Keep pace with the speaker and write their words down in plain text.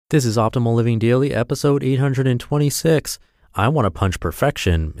This is Optimal Living Daily, episode 826. I Want to Punch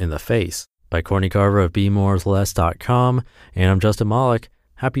Perfection in the Face by Courtney Carver of BeMoreIsLess.com. And I'm Justin Malik.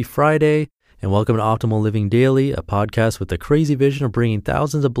 Happy Friday, and welcome to Optimal Living Daily, a podcast with the crazy vision of bringing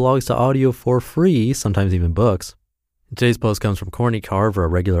thousands of blogs to audio for free, sometimes even books. Today's post comes from Courtney Carver, a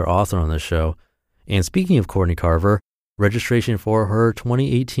regular author on this show. And speaking of Courtney Carver, registration for her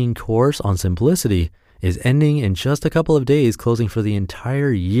 2018 course on simplicity is ending in just a couple of days, closing for the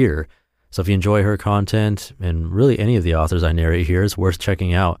entire year. So if you enjoy her content, and really any of the authors I narrate here is worth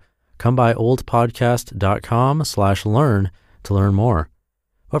checking out, come by oldpodcast.com/learn to learn more.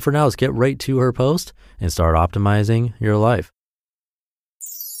 But for now, let's get right to her post and start optimizing your life.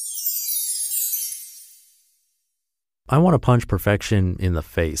 I Want to Punch Perfection in the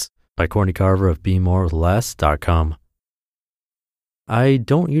Face by Courtney Carver of BeMoreIsLess.com. I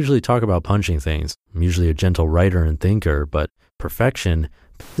don't usually talk about punching things. I'm usually a gentle writer and thinker, but perfection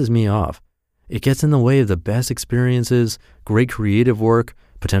pisses me off. It gets in the way of the best experiences, great creative work,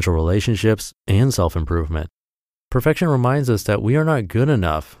 potential relationships, and self-improvement. Perfection reminds us that we are not good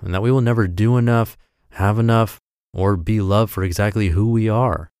enough and that we will never do enough, have enough, or be loved for exactly who we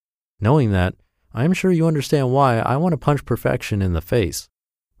are. Knowing that, I'm sure you understand why I want to punch perfection in the face.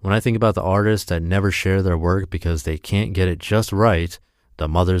 When I think about the artists that never share their work because they can't get it just right, the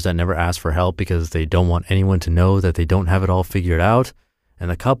mothers that never ask for help because they don't want anyone to know that they don't have it all figured out, and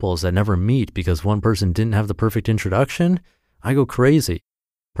the couples that never meet because one person didn't have the perfect introduction, I go crazy.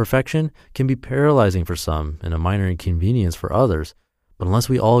 Perfection can be paralyzing for some and a minor inconvenience for others, but unless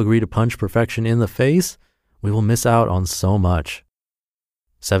we all agree to punch perfection in the face, we will miss out on so much.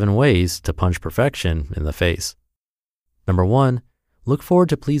 7 ways to punch perfection in the face. Number 1, look forward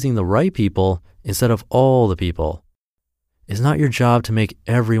to pleasing the right people instead of all the people. It's not your job to make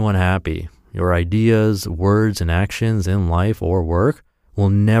everyone happy. Your ideas, words, and actions in life or work will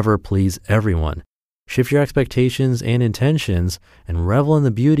never please everyone. Shift your expectations and intentions and revel in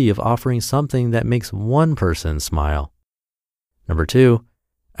the beauty of offering something that makes one person smile. Number 2,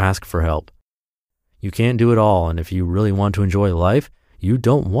 ask for help. You can't do it all, and if you really want to enjoy life, you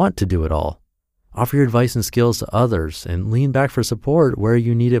don't want to do it all. Offer your advice and skills to others and lean back for support where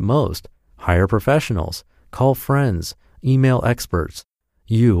you need it most. Hire professionals, call friends, email experts.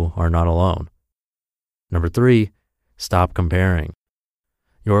 You are not alone. Number 3, stop comparing.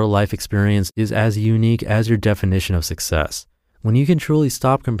 Your life experience is as unique as your definition of success. When you can truly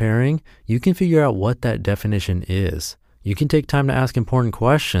stop comparing, you can figure out what that definition is. You can take time to ask important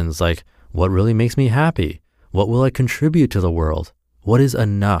questions like, what really makes me happy? What will I contribute to the world? What is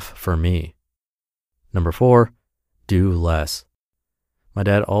enough for me? Number 4, do less. My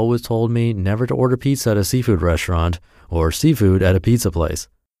dad always told me never to order pizza at a seafood restaurant or seafood at a pizza place.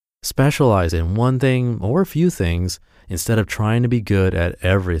 Specialize in one thing or a few things instead of trying to be good at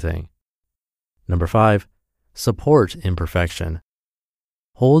everything. Number 5, support imperfection.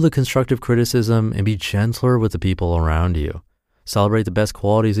 Hold the constructive criticism and be gentler with the people around you. Celebrate the best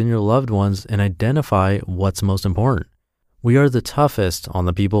qualities in your loved ones and identify what's most important. We are the toughest on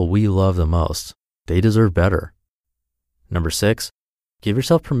the people we love the most. They deserve better. Number 6, give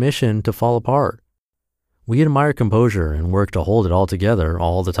yourself permission to fall apart. We admire composure and work to hold it all together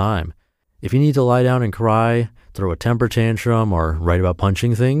all the time. If you need to lie down and cry, throw a temper tantrum, or write about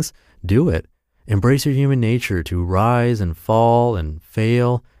punching things, do it. Embrace your human nature to rise and fall and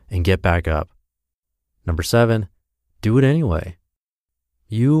fail and get back up. Number 7, do it anyway.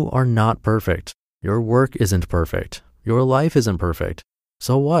 You are not perfect. Your work isn't perfect. Your life isn't perfect.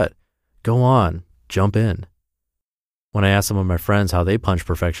 So what? Go on. Jump in. When I asked some of my friends how they punch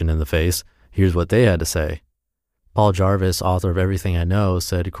perfection in the face, here's what they had to say. Paul Jarvis, author of Everything I Know,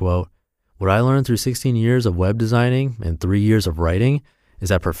 said, quote, "What I learned through 16 years of web designing and 3 years of writing is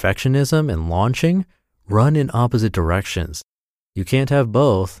that perfectionism and launching run in opposite directions. You can't have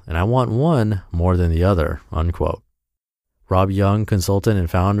both, and I want one more than the other," unquote. Rob Young, consultant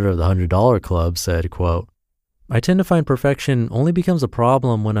and founder of the $100 Club, said, quote, "I tend to find perfection only becomes a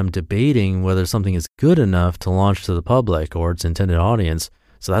problem when I'm debating whether something is good enough to launch to the public or its intended audience,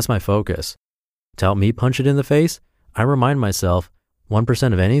 so that's my focus. To help me punch it in the face, I remind myself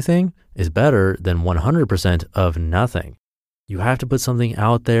 1% of anything is better than 100% of nothing. You have to put something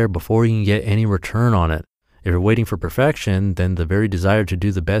out there before you can get any return on it. If you're waiting for perfection, then the very desire to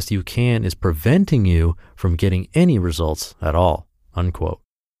do the best you can is preventing you from getting any results at all," unquote.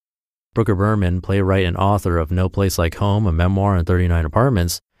 Brooker Berman, playwright and author of No Place Like Home, a memoir and 39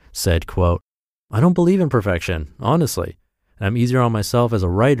 apartments, said, quote, "I don't believe in perfection, honestly. And I'm easier on myself as a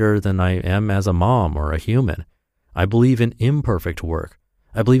writer than I am as a mom or a human. I believe in imperfect work.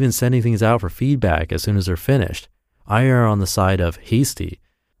 I believe in sending things out for feedback as soon as they're finished. I err on the side of hasty.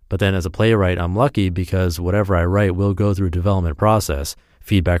 But then as a playwright, I'm lucky because whatever I write will go through a development process,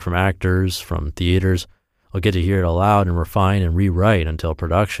 feedback from actors, from theaters. I'll get to hear it aloud and refine and rewrite until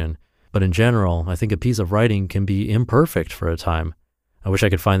production. But in general, I think a piece of writing can be imperfect for a time. I wish I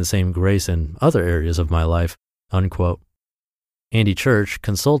could find the same grace in other areas of my life." Unquote. Andy Church,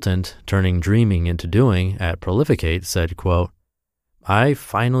 consultant turning dreaming into doing at Prolificate, said, quote, "I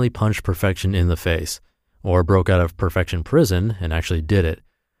finally punched perfection in the face, or broke out of perfection prison and actually did it.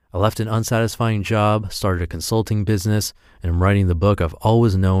 I left an unsatisfying job, started a consulting business, and am writing the book I've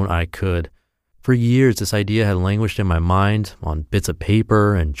always known I could. For years, this idea had languished in my mind on bits of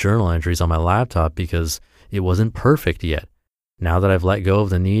paper and journal entries on my laptop because it wasn't perfect yet. Now that I've let go of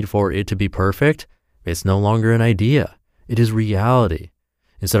the need for it to be perfect, it's no longer an idea. It is reality.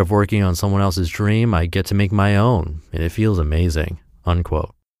 Instead of working on someone else's dream, I get to make my own, and it feels amazing."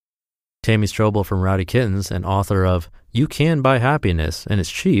 Unquote. Tammy Strobel from Rowdy Kittens, and author of You Can Buy Happiness and It's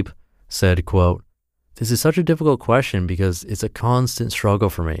Cheap, said, quote, "This is such a difficult question because it's a constant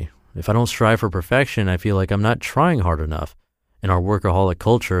struggle for me. If I don't strive for perfection, I feel like I'm not trying hard enough. In our workaholic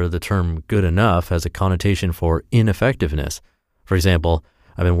culture, the term good enough has a connotation for ineffectiveness. For example,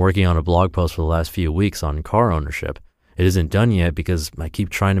 I've been working on a blog post for the last few weeks on car ownership. It isn't done yet because I keep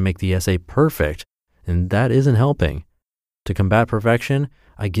trying to make the essay perfect, and that isn't helping. To combat perfection,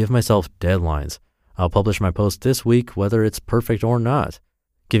 I give myself deadlines. I'll publish my post this week whether it's perfect or not.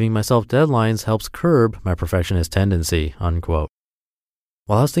 Giving myself deadlines helps curb my perfectionist tendency." Unquote.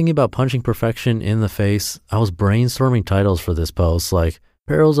 While I was thinking about punching perfection in the face, I was brainstorming titles for this post like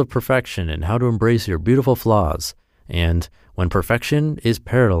Perils of Perfection and How to Embrace Your Beautiful Flaws, and When Perfection is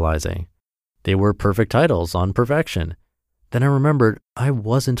Paralyzing. They were perfect titles on perfection. Then I remembered I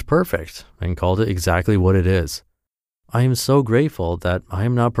wasn't perfect and called it exactly what it is. I am so grateful that I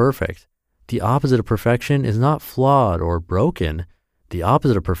am not perfect. The opposite of perfection is not flawed or broken. The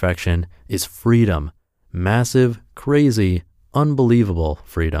opposite of perfection is freedom. Massive, crazy, unbelievable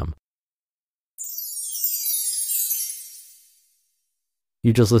freedom.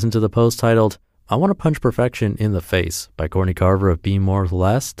 You just listened to the post titled, I Want to Punch Perfection in the Face by Courtney Carver of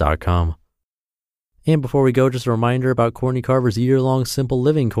BeMoreWithLess.com. And before we go, just a reminder about Courtney Carver's year-long Simple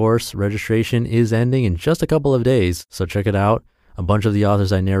Living course. Registration is ending in just a couple of days, so check it out. A bunch of the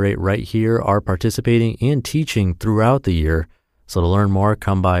authors I narrate right here are participating and teaching throughout the year. So to learn more,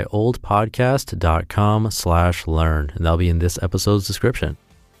 come by oldpodcast.com/learn, and that'll be in this episode's description.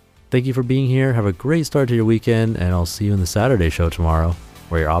 Thank you for being here. Have a great start to your weekend, and I'll see you in the Saturday show tomorrow,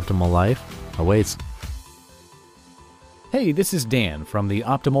 where your optimal life awaits. Hey, this is Dan from the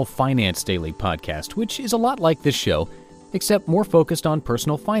Optimal Finance Daily podcast, which is a lot like this show, except more focused on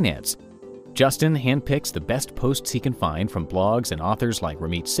personal finance. Justin handpicks the best posts he can find from blogs and authors like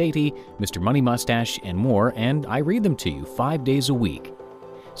Ramit Sethi, Mr. Money Mustache, and more, and I read them to you 5 days a week.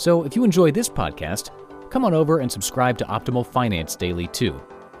 So if you enjoy this podcast, come on over and subscribe to Optimal Finance Daily too.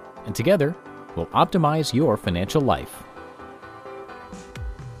 And together, we'll optimize your financial life.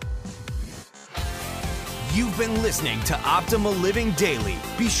 You've been listening to Optimal Living Daily.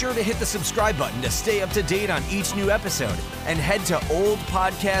 Be sure to hit the subscribe button to stay up to date on each new episode, and head to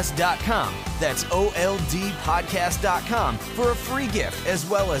oldpodcast.com, that's OLDpodcast.com, for a free gift as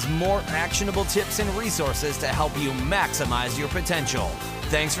well as more actionable tips and resources to help you maximize your potential.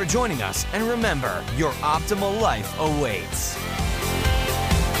 Thanks for joining us, and remember, your optimal life awaits.